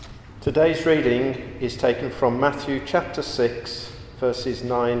Today's reading is taken from Matthew chapter 6, verses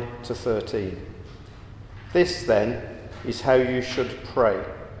 9 to 13. This, then, is how you should pray.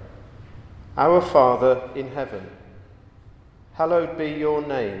 Our Father in heaven, hallowed be your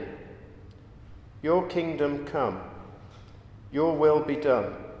name. Your kingdom come. Your will be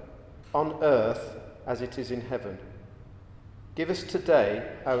done, on earth as it is in heaven. Give us today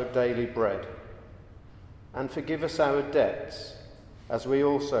our daily bread, and forgive us our debts, as we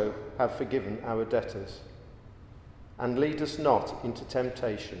also have forgiven our debtors. And lead us not into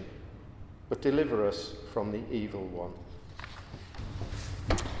temptation, but deliver us from the evil one.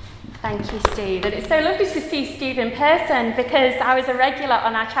 Thank you, Steve. And it's so lovely to see Steve in person, because I was a regular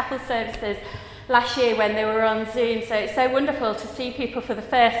on our chapel services last year when they were on Zoom. So it's so wonderful to see people for the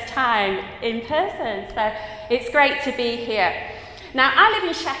first time in person. So it's great to be here. Now, I live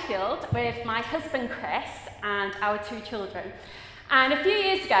in Sheffield with my husband Chris and our 2 children. And a few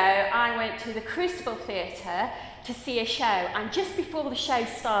years ago, I went to the Crucible Theatre to see a show. And just before the show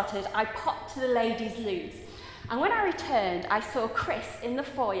started, I popped to the ladies' loos. And when I returned, I saw Chris in the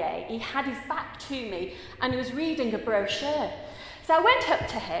foyer. He had his back to me and he was reading a brochure. So I went up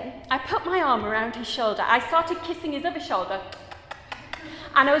to him, I put my arm around his shoulder, I started kissing his other shoulder,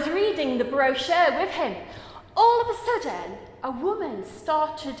 and I was reading the brochure with him. All of a sudden, a woman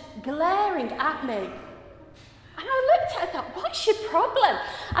started glaring at me. And I looked at her and thought, what's your problem?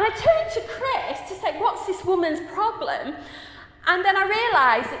 And I turned to Chris to say, what's this woman's problem? And then I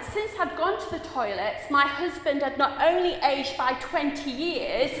realised that since I'd gone to the toilets, my husband had not only aged by 20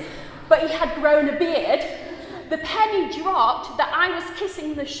 years, but he had grown a beard. The penny dropped that I was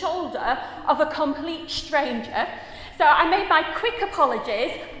kissing the shoulder of a complete stranger. So I made my quick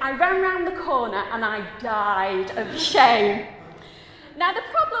apologies, I ran round the corner and I died of shame. Now, the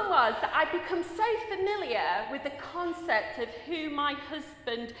problem was that I'd become so familiar with the concept of who my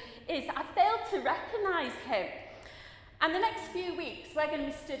husband is, I failed to recognise him. And the next few weeks, we're going to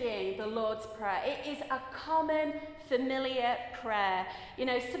be studying the Lord's Prayer. It is a common, familiar prayer. You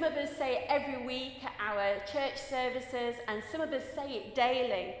know, some of us say it every week at our church services, and some of us say it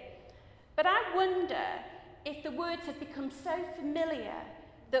daily. But I wonder if the words have become so familiar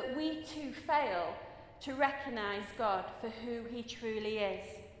that we too fail to recognise God for who he truly is.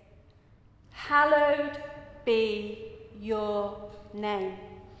 Hallowed be your name.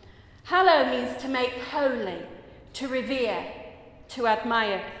 Hallow means to make holy, to revere, to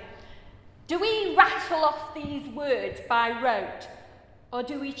admire. Do we rattle off these words by rote, or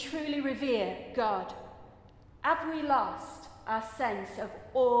do we truly revere God? Have we lost our sense of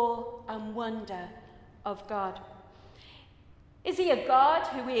awe and wonder of God? Is he a God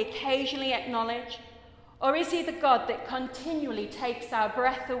who we occasionally acknowledge, or is he the God that continually takes our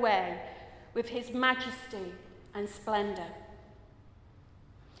breath away with his majesty and splendour?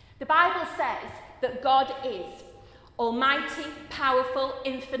 The Bible says that God is Almighty, powerful,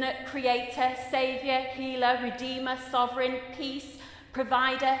 infinite, creator, saviour, healer, redeemer, sovereign, peace,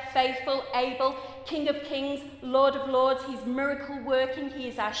 provider, faithful, able, King of kings, Lord of lords. He's miracle working. He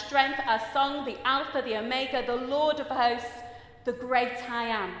is our strength, our song, the Alpha, the Omega, the Lord of hosts, the great I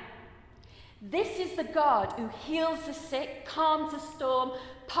am. This is the God who heals the sick, calms the storm,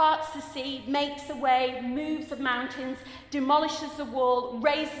 parts the sea, makes a way, moves the mountains, demolishes the wall,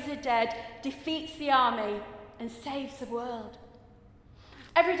 raises the dead, defeats the army, and saves the world.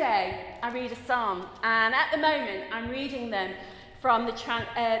 Every day I read a psalm, and at the moment I'm reading them from the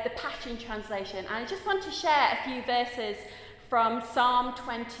Passion Translation. And I just want to share a few verses from Psalm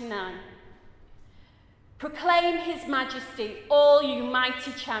 29. Proclaim his majesty, all you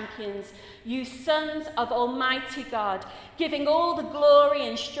mighty champions, you sons of Almighty God, giving all the glory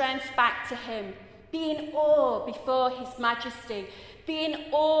and strength back to him. Be in awe before his majesty. Be in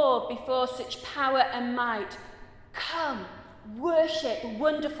awe before such power and might. Come, worship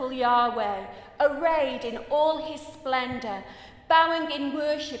wonderful Yahweh, arrayed in all his splendour, bowing in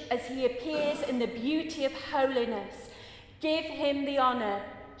worship as he appears in the beauty of holiness. Give him the honour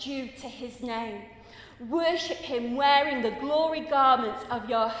due to his name. Worship him wearing the glory garments of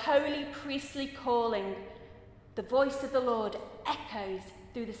your holy priestly calling. The voice of the Lord echoes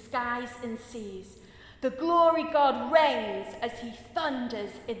through the skies and seas. The glory God reigns as he thunders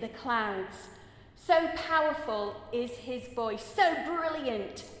in the clouds. So powerful is his voice, so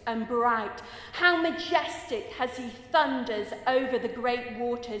brilliant and bright. How majestic as he thunders over the great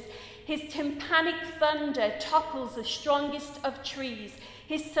waters. His tympanic thunder topples the strongest of trees.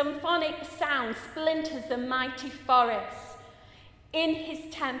 His symphonic sound splinters the mighty forests. In his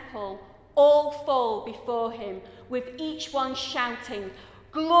temple, all fall before him, with each one shouting,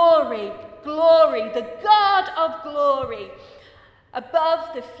 Glory, glory, the God of glory.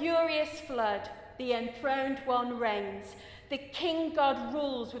 Above the furious flood, the enthroned one reigns. The King God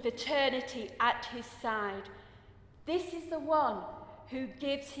rules with eternity at his side. This is the one who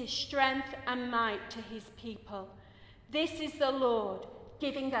gives his strength and might to his people. This is the Lord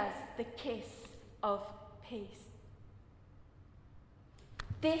giving us the kiss of peace.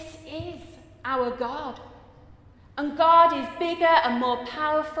 This is our God. And God is bigger and more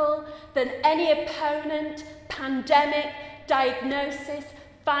powerful than any opponent, pandemic, diagnosis,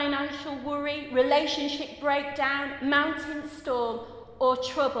 financial worry, relationship breakdown, mountain storm, or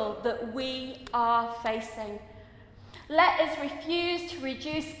trouble that we are facing. Let us refuse to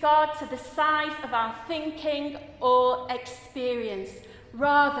reduce God to the size of our thinking or experience.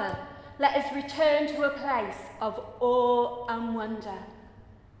 Rather, let us return to a place of awe and wonder.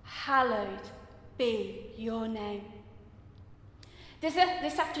 Hallowed be your name. This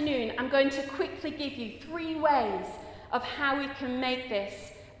afternoon, I'm going to quickly give you 3 ways of how we can make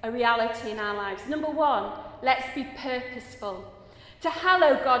this a reality in our lives. Number 1, let's be purposeful. To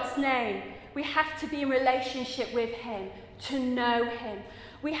hallow God's name, we have to be in relationship with him, to know him.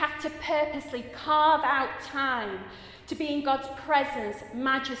 We have to purposely carve out time to be in God's presence,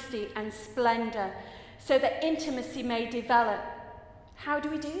 majesty and splendour, so that intimacy may develop. How do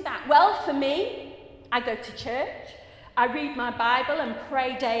we do that? Well, for me, I go to church, I read my Bible and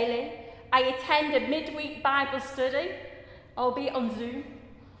pray daily. I attend a midweek Bible study, albeit on Zoom.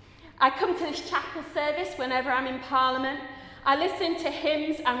 I come to this chapel service whenever I'm in Parliament. I listen to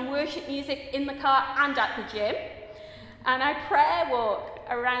hymns and worship music in the car and at the gym. And I prayer walk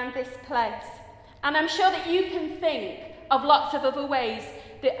around this place. And I'm sure that you can think of lots of other ways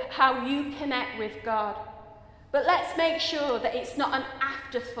that how you connect with God. But let's make sure that it's not an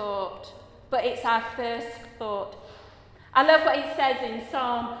afterthought, but it's our first thought. I love what it says in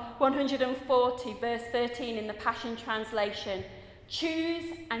Psalm 140, verse 13 in the Passion Translation.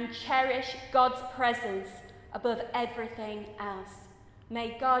 Choose and cherish God's presence above everything else.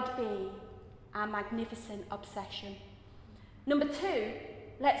 May God be our magnificent obsession. Number 2,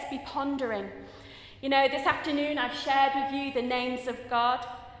 let's be pondering. You know, this afternoon I've shared with you the names of God,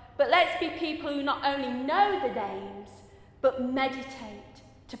 but let's be people who not only know the names, but meditate,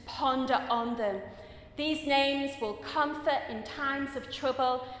 to ponder on them. These names will comfort in times of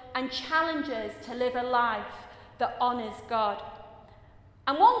trouble and challenge us to live a life that honours God.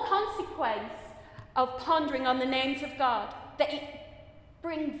 And one consequence of pondering on the names of God, that it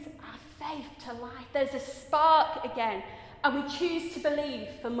brings our faith to life. There's a spark again, and we choose to believe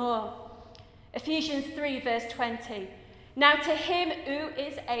for more. Ephesians 3, verse 20. Now to him who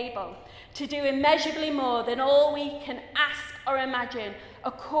is able to do immeasurably more than all we can ask or imagine,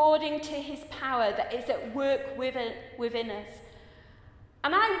 according to his power that is at work within us.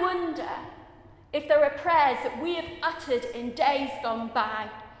 And I wonder if there are prayers that we have uttered in days gone by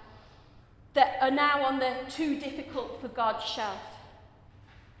that are now on the too difficult for God shelf.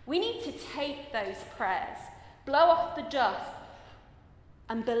 We need to take those prayers, blow off the dust,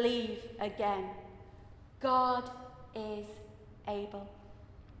 and believe again. God is able.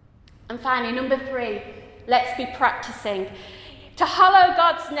 And finally, number 3, let's be practicing. To hallow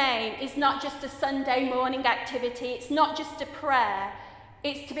God's name is not just a Sunday morning activity, it's not just a prayer,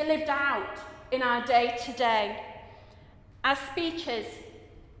 it's to be lived out in our day-to-day. As speakers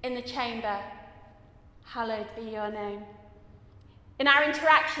in the chamber, hallowed be your name. In our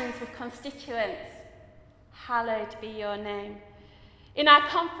interactions with constituents, hallowed be your name. In our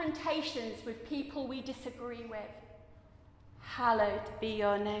confrontations with people we disagree with, hallowed be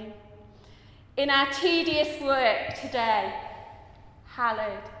your name. In our tedious work today,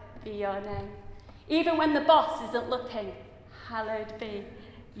 hallowed be your name. Even when the boss isn't looking, hallowed be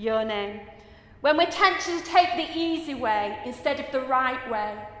your name. When we're tempted to take the easy way instead of the right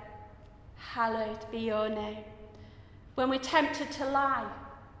way, hallowed be your name. When we're tempted to lie,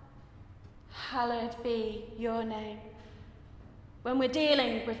 hallowed be your name. When we're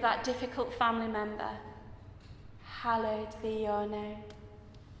dealing with that difficult family member, hallowed be your name.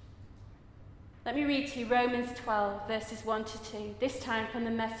 Let me read to you Romans 12, verses 1 to 2, this time from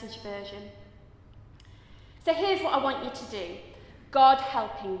the Message version. So here's what I want you to do. God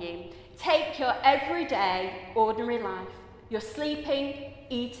helping you. Take your everyday, ordinary life. You're sleeping,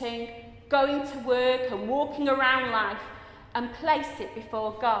 eating, going to work and walking around life, and place it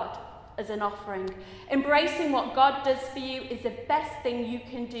before God as an offering. Embracing what God does for you is the best thing you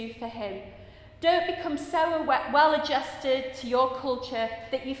can do for him. Don't become so well adjusted to your culture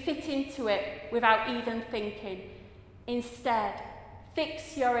that you fit into it without even thinking. Instead,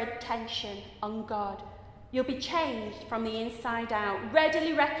 fix your attention on God. You'll be changed from the inside out.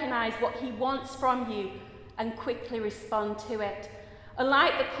 Readily recognize what he wants from you and quickly respond to it.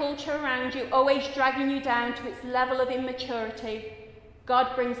 Unlike the culture around you, always dragging you down to its level of immaturity,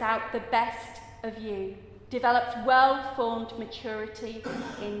 God brings out the best of you, develops well-formed maturity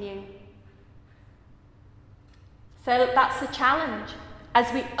in you. So that's the challenge.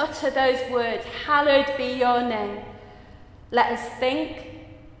 As we utter those words, hallowed be your name, let us think,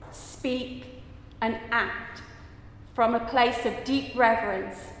 speak, and act from a place of deep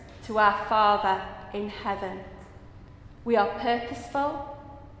reverence to our Father in heaven. We are purposeful,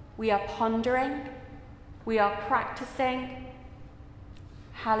 we are pondering, we are practicing.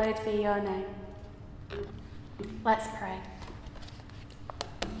 Hallowed be your name. Let's pray.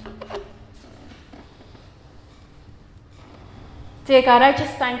 Dear God, I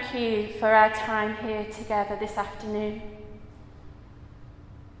just thank you for our time here together this afternoon.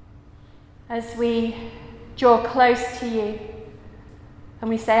 As we draw close to you and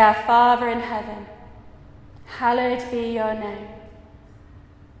we say, our Father in heaven, hallowed be your name.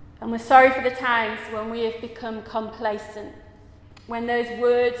 And we're sorry for the times when we have become complacent, when those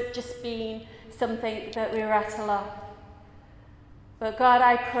words have just been something that we rattle off. But God,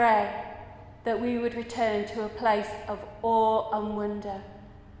 I pray that we would return to a place of awe and wonder.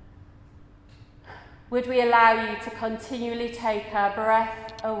 Would we allow you to continually take our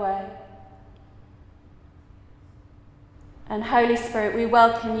breath away? And Holy Spirit, we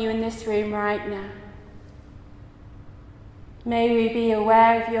welcome you in this room right now. May we be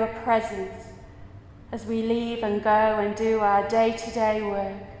aware of your presence as we leave and go and do our day-to-day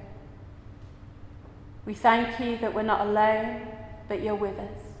work. We thank you that we're not alone, but you're with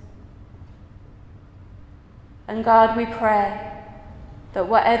us. And God, we pray that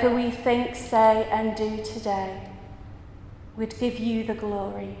whatever we think, say, and do today would give you the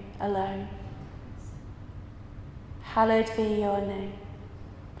glory alone. Hallowed be your name.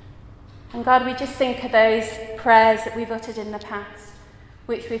 And God, we just think of those prayers that we've uttered in the past,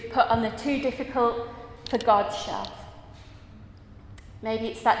 which we've put on the too difficult for God shelf. Maybe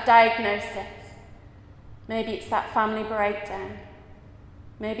it's that diagnosis. Maybe it's that family breakdown.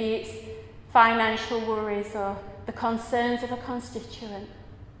 Maybe it's financial worries or the concerns of a constituent.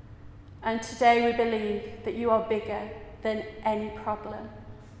 And today we believe that you are bigger than any problem.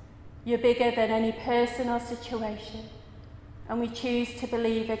 You're bigger than any person or situation. And we choose to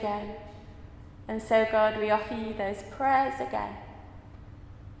believe again. And so, God, we offer you those prayers again.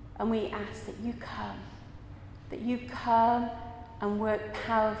 And we ask that you come and work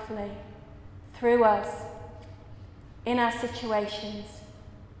powerfully through us, in our situations,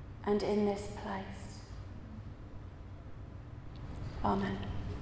 and in this place. Amen.